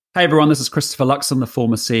Hey everyone, this is Christopher Luxon, the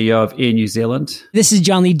former CEO of Air New Zealand. This is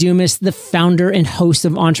John Lee Dumas, the founder and host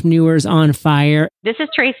of Entrepreneurs on Fire. This is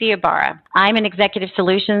Tracy Ibarra. I'm in Executive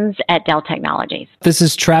Solutions at Dell Technologies. This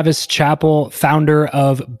is Travis Chappell, founder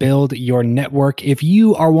of Build Your Network. If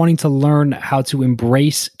you are wanting to learn how to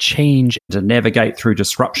embrace change, To navigate through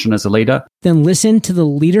disruption as a leader, then listen to the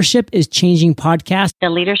Leadership is Changing podcast. The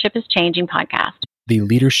Leadership is Changing podcast. the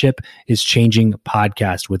Leadership is Changing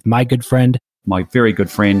podcast with my good friend, my very good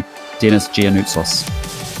friend, Dennis Giannoutsos.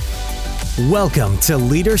 Welcome to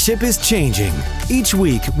Leadership is Changing. Each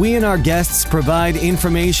week, we and our guests provide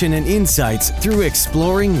information and insights through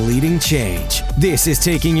exploring leading change. This is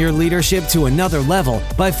taking your leadership to another level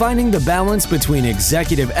by finding the balance between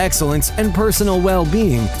executive excellence and personal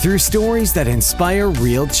well-being through stories that inspire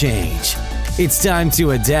real change. It's time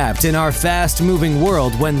to adapt in our fast-moving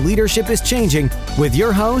world when leadership is changing with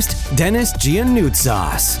your host, Dennis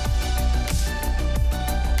Giannoutsos.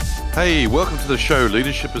 Hey, welcome to the show,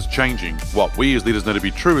 Leadership is Changing. What we as leaders know to be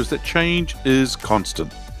true is that change is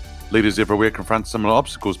constant. Leaders everywhere confront similar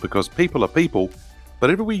obstacles because people are people, but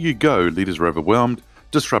everywhere you go, leaders are overwhelmed,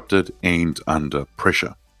 disrupted, and under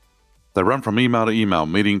pressure. They run from email to email,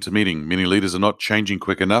 meeting to meeting. Many leaders are not changing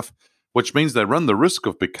quick enough, which means they run the risk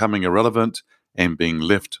of becoming irrelevant and being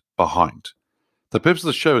left behind. The purpose of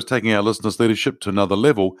the show is taking our listeners' leadership to another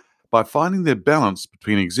level by finding their balance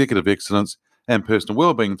between executive excellence and personal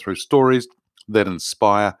well-being through stories that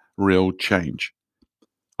inspire real change.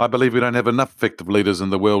 I believe we don't have enough effective leaders in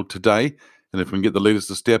the world today, and if we can get the leaders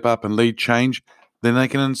to step up and lead change, then they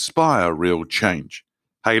can inspire real change.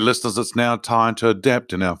 Hey listeners, it's now time to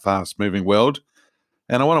adapt in our fast-moving world,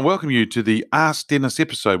 and I want to welcome you to the Ask Dennis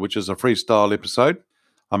episode, which is a freestyle episode.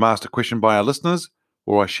 I'm asked a question by our listeners,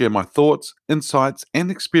 where I share my thoughts, insights,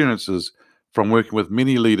 and experiences from working with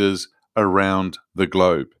many leaders around the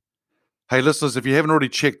globe. Hey listeners, if you haven't already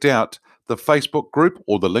checked out the Facebook group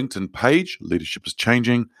or the LinkedIn page, Leadership is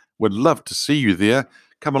Changing, would love to see you there.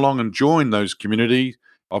 Come along and join those community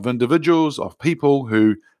of individuals, of people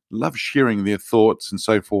who love sharing their thoughts and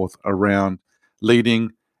so forth around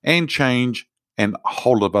leading and change and a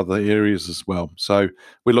whole lot of other areas as well. So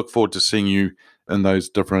we look forward to seeing you in those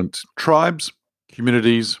different tribes,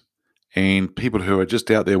 communities, and people who are just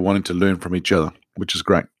out there wanting to learn from each other, which is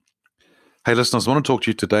great. Hey listeners, I want to talk to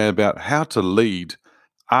you today about how to lead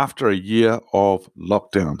after a year of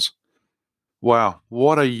lockdowns. Wow,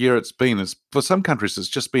 what a year it's been. For some countries, it's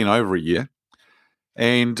just been over a year.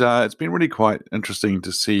 And it's been really quite interesting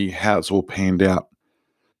to see how it's all panned out.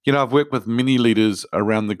 You know, I've worked with many leaders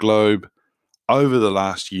around the globe over the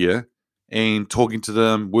last year and talking to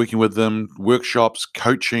them, working with them, workshops,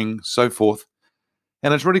 coaching, so forth.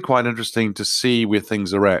 And it's really quite interesting to see where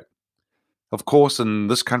things are at. Of course, in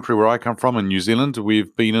this country where I come from, in New Zealand,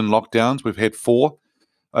 we've been in lockdowns. We've had 4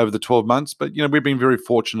 over the 12 months, but we've been very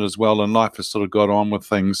fortunate as well, and life has sort of got on with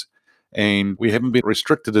things, and we haven't been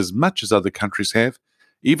restricted as much as other countries have,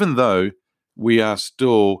 even though we are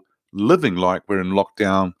still living like we're in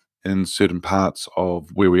lockdown in certain parts of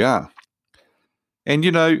where we are. And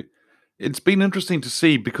it's been interesting to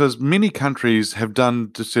see because many countries have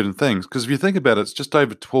done certain things. Because if you think about it, it's just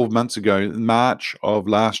over 12 months ago, in March of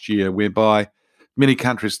last year, whereby many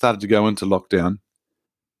countries started to go into lockdown.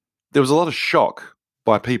 There was a lot of shock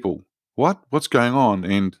by people. What's going on?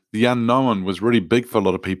 And the unknown was really big for a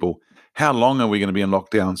lot of people. How long are we going to be in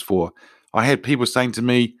lockdowns for? I had people saying to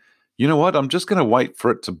me, you know what, I'm just going to wait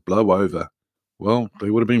for it to blow over. Well,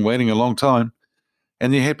 they would have been waiting a long time.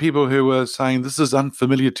 And you had people who were saying, this is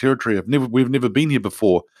unfamiliar territory. We've never been here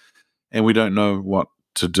before, and we don't know what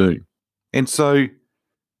to do. And so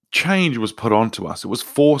change was put onto us. It was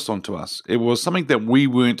forced onto us. It was something that we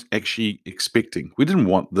weren't actually expecting. We didn't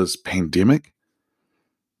want this pandemic,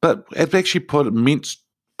 but it actually put immense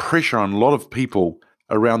pressure on a lot of people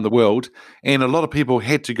around the world, and a lot of people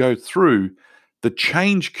had to go through the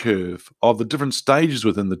change curve of the different stages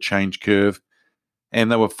within the change curve,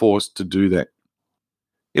 and they were forced to do that.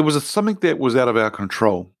 It was something that was out of our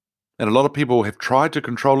control, and a lot of people have tried to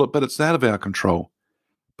control it, but it's out of our control.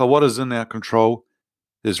 But what is in our control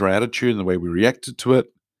is our attitude and the way we reacted to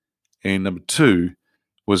it, and number 2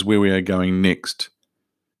 was where we are going next.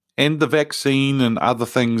 And the vaccine and other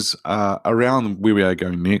things around where we are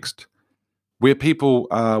going next, where people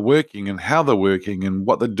are working and how they're working and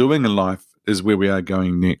what they're doing in life is where we are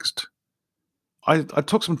going next. I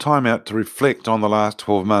took some time out to reflect on the last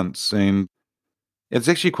 12 months, and it's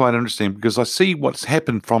actually quite interesting because I see what's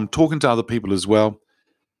happened from talking to other people as well,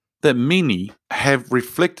 that many have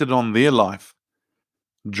reflected on their life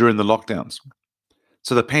during the lockdowns.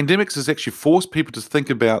 So the pandemics has actually forced people to think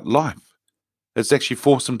about life. It's actually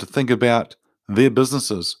forced them to think about their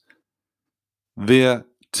businesses, their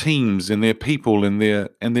teams and their people and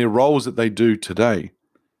their roles that they do today.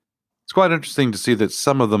 It's quite interesting to see that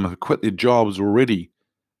some of them have quit their jobs already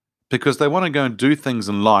because they want to go and do things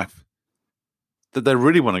in life that they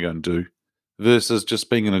really want to go and do versus just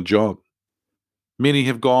being in a job. Many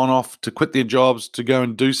have gone off to quit their jobs to go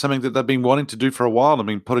and do something that they've been wanting to do for a while and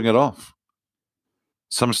been putting it off.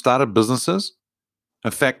 Some started businesses.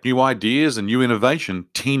 In fact, new ideas and new innovation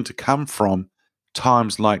tend to come from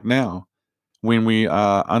times like now when we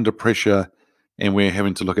are under pressure and we're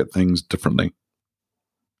having to look at things differently.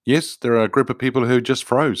 Yes, there are a group of people who just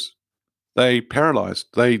froze. They paralyzed.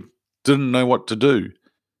 They didn't know what to do,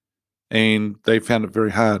 and they found it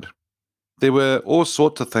very hard. There were all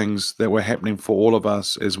sorts of things that were happening for all of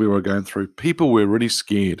us as we were going through. People were really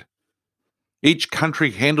scared. Each country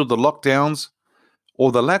handled the lockdowns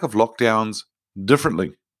or the lack of lockdowns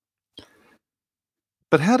differently.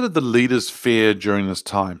 But how did the leaders fare during this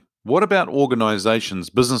time? What about organizations,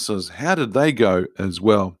 businesses? How did they go as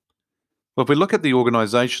well? Well, if we look at the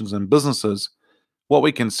organizations and businesses, what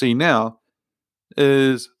we can see now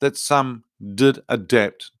is that some did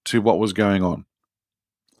adapt to what was going on.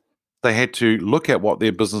 They had to look at what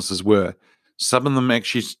their businesses were. Some of them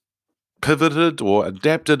actually pivoted or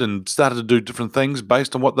adapted and started to do different things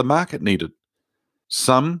based on what the market needed.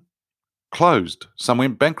 Some closed. Some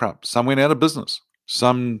went bankrupt. Some went out of business.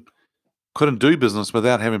 Some couldn't do business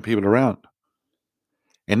without having people around.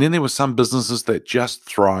 And then there were some businesses that just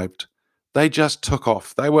thrived. They just took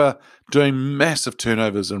off. They were doing massive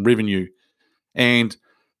turnovers and revenue and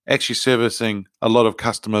actually servicing a lot of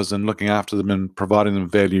customers and looking after them and providing them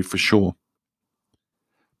value for sure.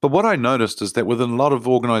 But what I noticed is that within a lot of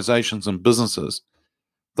organizations and businesses,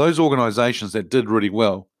 those organizations that did really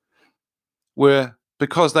well were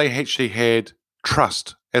because they actually had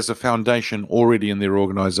trust as a foundation already in their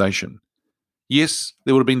organization. Yes,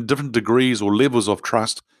 there would have been different degrees or levels of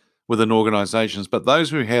trust within organizations, but those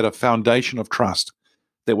who had a foundation of trust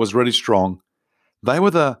that was really strong, they were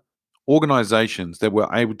the organizations that were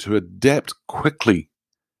able to adapt quickly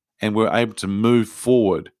and were able to move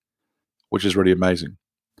forward, which is really amazing.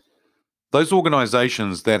 Those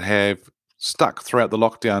organizations that have stuck throughout the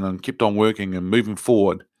lockdown and kept on working and moving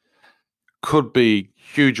forward could be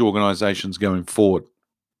huge organizations going forward.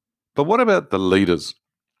 But what about the leaders?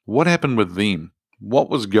 What happened with them? What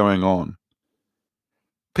was going on?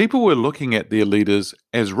 People were looking at their leaders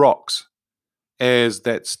as rocks, as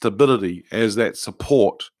that stability, as that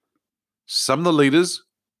support. Some of the leaders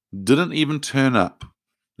didn't even turn up.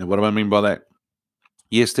 Now, what do I mean by that?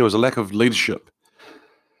 Yes, there was a lack of leadership.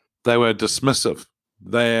 They were dismissive.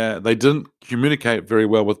 They didn't communicate very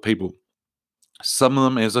well with people. Some of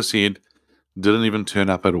them, as I said, didn't even turn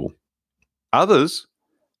up at all. Others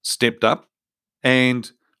stepped up,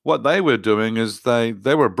 and what they were doing is they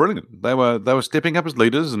were brilliant. They were stepping up as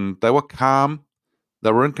leaders, and they were calm.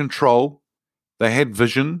 They were in control. They had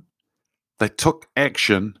vision. They took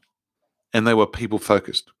action, and they were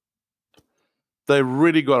people-focused. They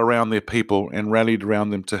really got around their people and rallied around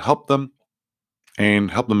them to help them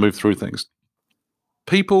and help them move through things.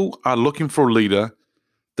 People are looking for a leader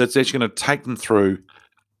that's actually going to take them through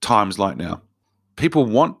times like now. People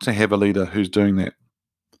want to have a leader who's doing that.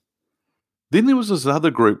 Then there was this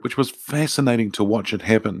other group which was fascinating to watch it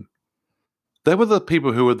happen. They were the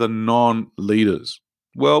people who were the non-leaders.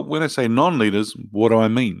 Well, when I say non-leaders, what do I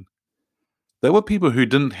mean? They were people who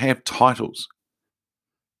didn't have titles,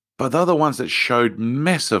 but they're the ones that showed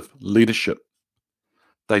massive leadership.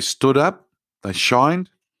 They stood up, they shined.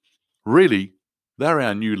 Really, they're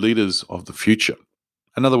our new leaders of the future.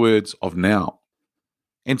 In other words, of now.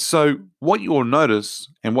 And so what you'll notice,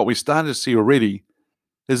 and what we're starting to see already,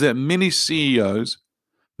 is that many CEOs,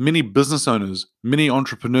 many business owners, many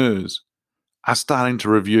entrepreneurs are starting to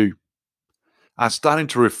review, are starting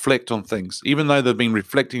to reflect on things. Even though they've been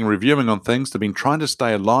reflecting and reviewing on things, they've been trying to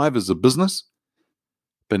stay alive as a business,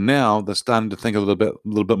 but now they're starting to think a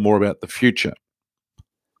little bit more about the future.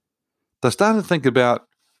 They're starting to think about,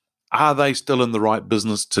 are they still in the right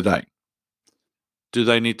business today? Do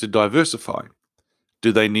they need to diversify?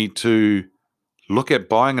 Do they need to look at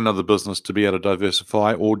buying another business to be able to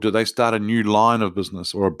diversify, or do they start a new line of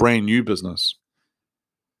business or a brand new business?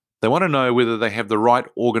 They want to know whether they have the right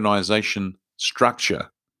organization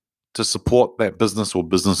structure to support that business or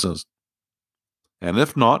businesses. And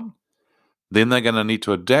if not, then they're going to need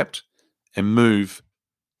to adapt and move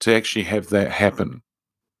to actually have that happen.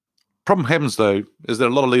 Problem happens, though, is that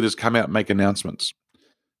a lot of leaders come out and make announcements.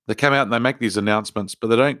 They come out and they make these announcements, but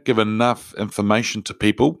they don't give enough information to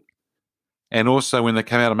people. And also when they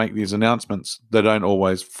come out and make these announcements, they don't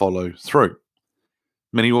always follow through.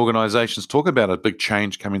 Many organizations talk about a big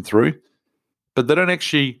change coming through, but they don't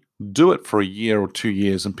actually do it for a year or 2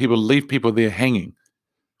 years, and people leave people there hanging,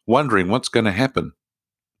 wondering what's going to happen,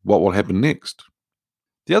 what will happen next.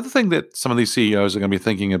 The other thing that some of these CEOs are going to be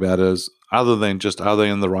thinking about is, other than just are they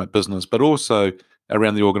in the right business, but also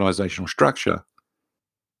around the organizational structure,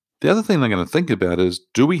 the other thing they're going to think about is,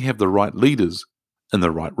 do we have the right leaders in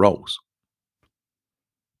the right roles?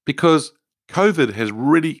 Because COVID has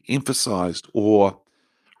really emphasized or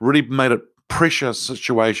really made a pressure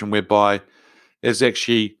situation whereby it's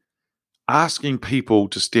actually asking people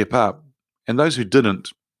to step up. And those who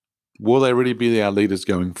didn't, will they really be our leaders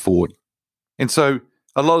going forward? And so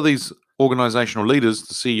a lot of these organizational leaders,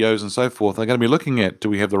 the CEOs and so forth, are going to be looking at, do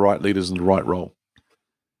we have the right leaders in the right role?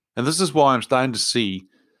 And this is why I'm starting to see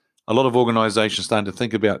a lot of organizations starting to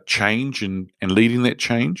think about change and leading that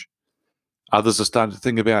change. Others are starting to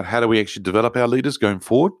think about, how do we actually develop our leaders going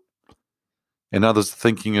forward? And others are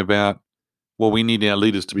thinking about, well, we need our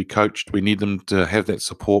leaders to be coached. We need them to have that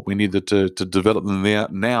support. We need to develop them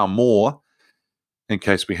now more in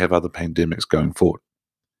case we have other pandemics going forward.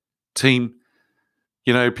 Team,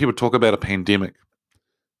 people talk about a pandemic.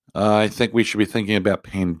 I think we should be thinking about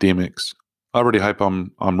pandemics. I really hope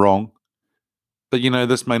I'm wrong. But,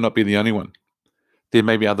 this may not be the only one. There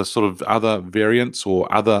may be other variants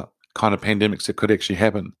or other kind of pandemics that could actually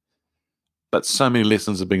happen. But so many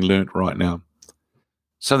lessons are being learnt right now.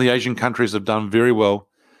 Some of the Asian countries have done very well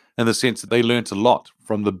in the sense that they learnt a lot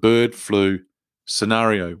from the bird flu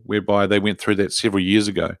scenario, whereby they went through that several years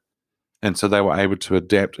ago. And so they were able to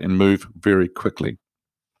adapt and move very quickly.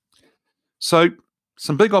 So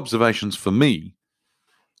some big observations for me,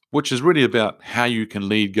 which is really about how you can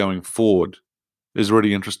lead going forward, is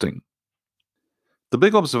really interesting. The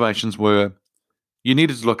big observations were, you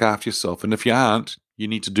needed to look after yourself. And if you aren't, you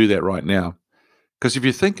need to do that right now. Because if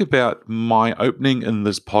you think about my opening in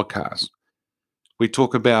this podcast, we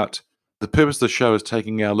talk about the purpose of the show is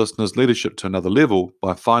taking our listeners' leadership to another level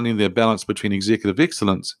by finding their balance between executive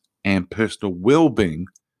excellence and personal well-being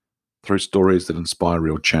through stories that inspire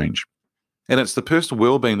real change. And it's the personal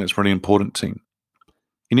well-being that's really important, team.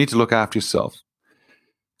 You need to look after yourself.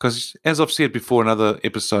 Because as I've said before in other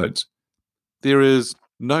episodes, there is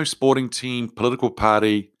no sporting team, political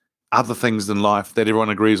party, other things in life that everyone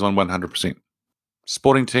agrees on 100%.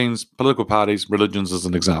 Sporting teams, political parties, religions as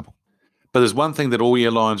an example. But there's one thing that all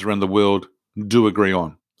airlines around the world do agree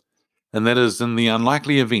on, and that is, in the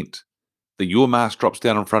unlikely event that your mask drops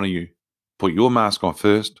down in front of you, put your mask on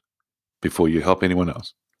first before you help anyone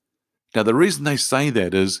else. Now, the reason they say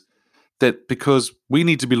that is that because we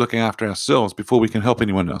need to be looking after ourselves before we can help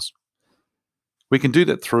anyone else. We can do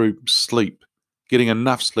that through sleep, getting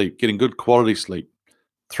enough sleep, getting good quality sleep,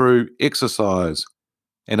 through exercise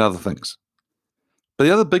and other things. But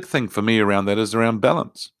the other big thing for me around that is around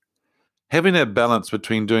balance. Having that balance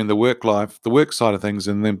between doing the work life, the work side of things,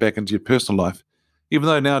 and then back into your personal life, even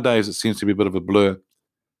though nowadays it seems to be a bit of a blur,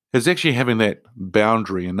 is actually having that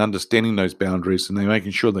boundary and understanding those boundaries and then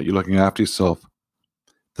making sure that you're looking after yourself.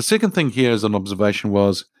 The second thing here as an observation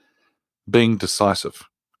was being decisive.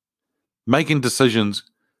 Making decisions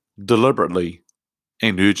deliberately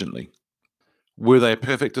and urgently. Were they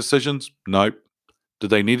perfect decisions? No. Did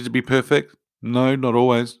they need to be perfect? No, not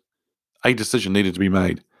always. A decision needed to be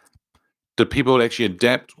made. Did people actually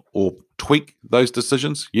adapt or tweak those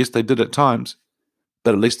decisions? Yes, they did at times,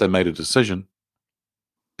 but at least they made a decision.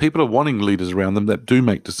 People are wanting leaders around them that do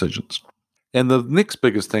make decisions. And the next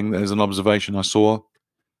biggest thing as an observation I saw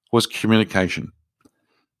was communication.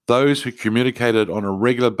 Those who communicated on a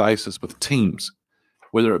regular basis with teams,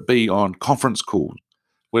 whether it be on conference calls,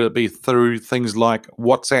 whether it be through things like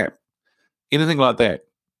WhatsApp, anything like that,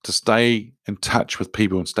 to stay in touch with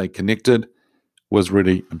people and stay connected was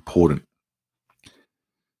really important.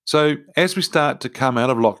 So as we start to come out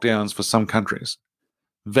of lockdowns for some countries,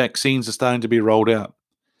 vaccines are starting to be rolled out.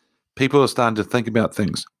 People are starting to think about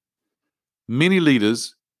things. Many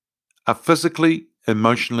leaders are physically,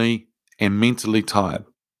 emotionally, and mentally tired.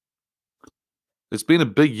 It's been a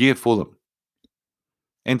big year for them.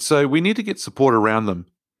 And so we need to get support around them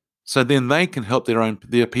so then they can help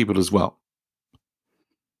their people as well.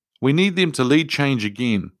 We need them to lead change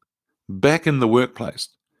again, back in the workplace.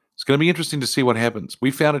 It's going to be interesting to see what happens.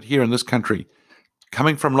 We found it here in this country,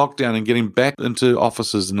 coming from lockdown and getting back into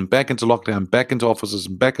offices and then back into lockdown, back into offices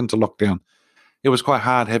and back into lockdown. It was quite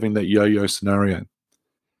hard having that yo-yo scenario.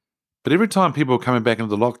 But every time people were coming back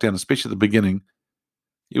into the lockdown, especially at the beginning,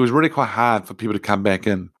 it was really quite hard for people to come back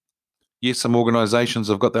in. Yes, some organizations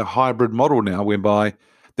have got their hybrid model now whereby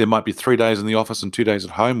there might be 3 days in the office and 2 days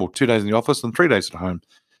at home, or 2 days in the office and 3 days at home.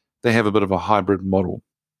 They have a bit of a hybrid model.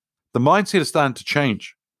 The mindset is starting to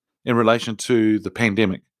change in relation to the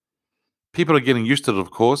pandemic. People are getting used to it,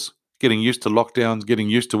 of course, getting used to lockdowns, getting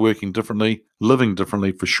used to working differently, living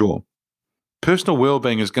differently for sure. Personal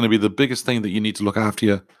well-being is going to be the biggest thing that you need to look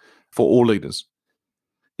after for all leaders.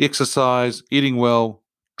 Exercise, eating well,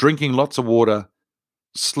 drinking lots of water,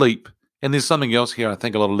 sleep, and there's something else here I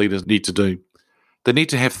think a lot of leaders need to do. They need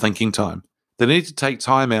to have thinking time. They need to take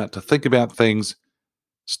time out to think about things,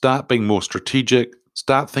 start being more strategic,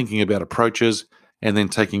 start thinking about approaches, and then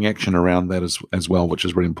taking action around that as well, which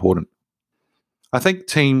is really important. I think,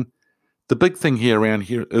 team, the big thing around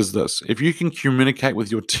here is this. If you can communicate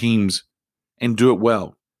with your teams and do it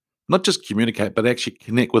well, not just communicate, but actually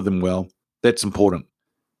connect with them well, that's important.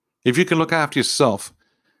 If you can look after yourself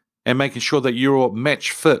and making sure that you're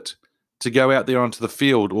match fit to go out there onto the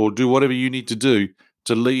field or do whatever you need to do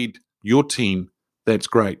to lead your team, that's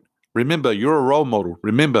great. Remember, you're a role model.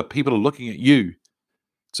 Remember, people are looking at you.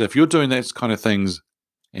 So if you're doing those kind of things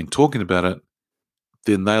and talking about it,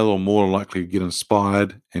 then they'll more likely get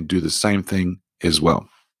inspired and do the same thing as well.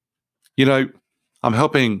 You know, I'm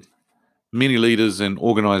helping many leaders and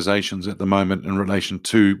organizations at the moment in relation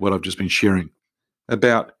to what I've just been sharing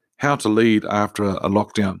about how to lead after a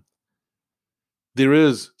lockdown. There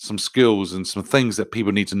is some skills and some things that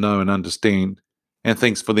people need to know and understand and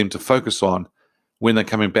things for them to focus on when they're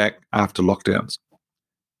coming back after lockdowns.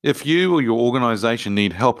 If you or your organization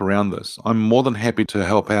need help around this, I'm more than happy to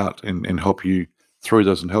help out and help you through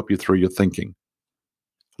this and help you through your thinking.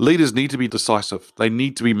 Leaders need to be decisive. They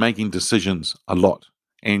need to be making decisions a lot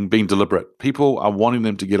and being deliberate. People are wanting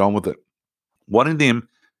them to get on with it, wanting them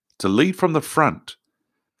to lead from the front,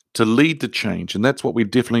 to lead the change, and that's what we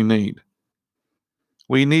definitely need.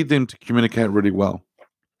 We need them to communicate really well.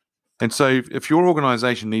 And so if your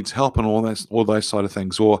organization needs help in all those side of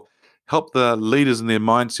things, or help the leaders in their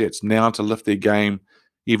mindsets now to lift their game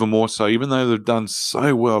even more so, even though they've done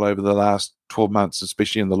so well over the last 12 months,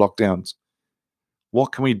 especially in the lockdowns,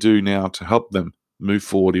 what can we do now to help them move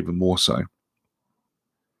forward even more so?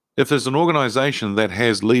 If there's an organization that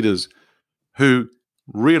has leaders who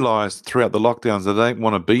realize throughout the lockdowns that they don't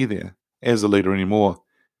want to be there as a leader anymore,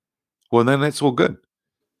 well, then that's all good.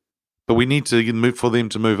 But we need to move for them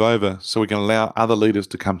to move over so we can allow other leaders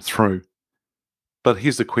to come through. But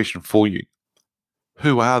here's the question for you.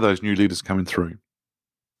 Who are those new leaders coming through?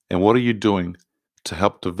 And what are you doing to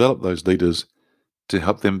help develop those leaders, to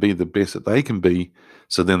help them be the best that they can be,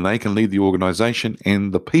 so then they can lead the organization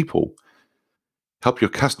and the people, help your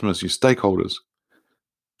customers, your stakeholders?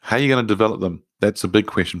 How are you going to develop them? That's a big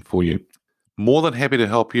question for you. More than happy to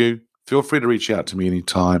help you. Feel free to reach out to me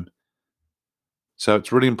anytime. So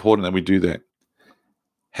it's really important that we do that.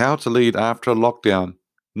 How to lead after a lockdown.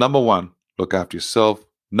 Number 1, look after yourself.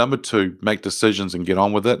 Number 2, make decisions and get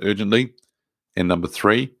on with it urgently. And number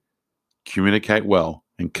 3, communicate well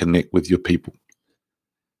and connect with your people.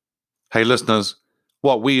 Hey, listeners,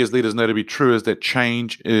 what we as leaders know to be true is that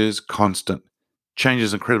change is constant. Change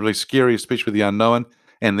is incredibly scary, especially with the unknown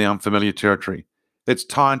and the unfamiliar territory. It's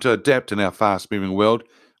time to adapt in our fast-moving world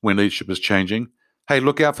when leadership is changing. Hey,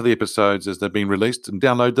 look out for the episodes as they're being released and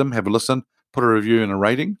download them, have a listen, put a review and a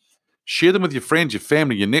rating. Share them with your friends, your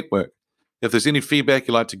family, your network. If there's any feedback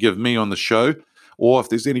you'd like to give me on the show, or if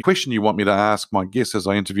there's any question you want me to ask my guests as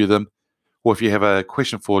I interview them, or if you have a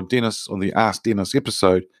question for Dennis on the Ask Dennis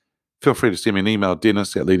episode, feel free to send me an email,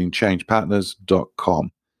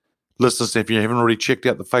 dennis@leadingchangepartners.com. Listeners, if you haven't already checked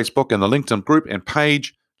out the Facebook and the LinkedIn group and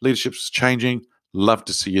page, Leadership is Changing, love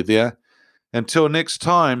to see you there. Until next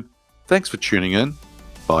time, thanks for tuning in.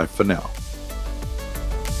 Bye for now.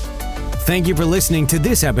 Thank you for listening to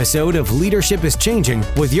this episode of Leadership is Changing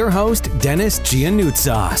with your host, Dennis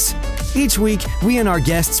Giannoutsas. Each week, we and our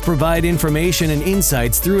guests provide information and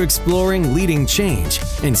insights through exploring leading change,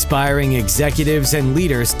 inspiring executives and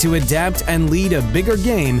leaders to adapt and lead a bigger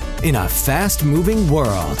game in a fast-moving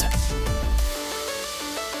world.